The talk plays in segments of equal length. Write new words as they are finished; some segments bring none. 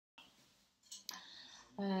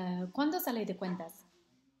¿Cuándo sale de cuentas?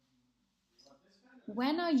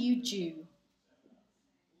 When are you due?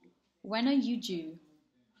 When are you due?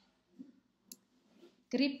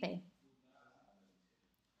 Gripe.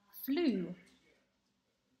 Flu.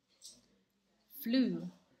 Flu.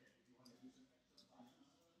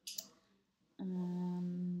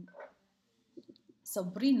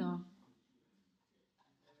 Sobrino.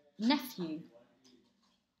 Nephew.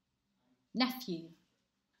 Nephew.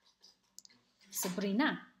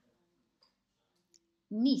 Sobrina.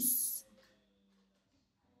 Niece.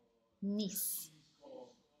 Niece.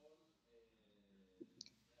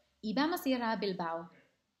 Y vamos a ir a Bilbao.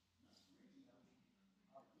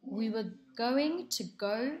 We were going to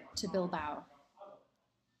go to Bilbao.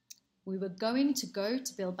 We were going to go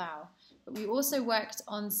to Bilbao. But we also worked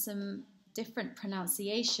on some different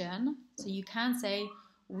pronunciation. So you can say,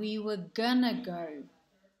 we were gonna go.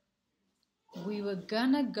 We were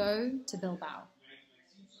gonna go to Bilbao.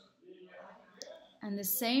 And the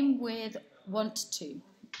same with want to.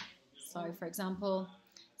 So for example,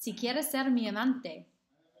 si quieres ser mi amante.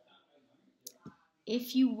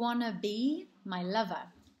 If you wanna be my lover.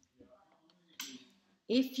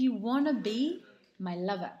 If you wanna be my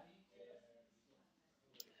lover.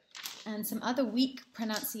 And some other weak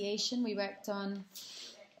pronunciation we worked on.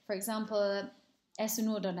 For example, es un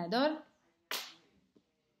ordenador.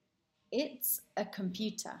 It's a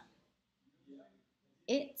computer.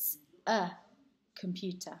 It's a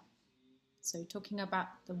computer. So talking about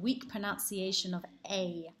the weak pronunciation of a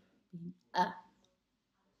being a.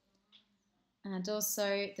 And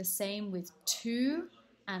also the same with to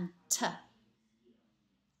and t.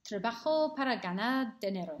 Trabajo para ganar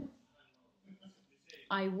dinero.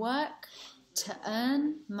 I work to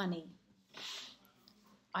earn money.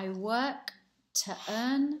 I work to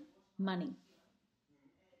earn money.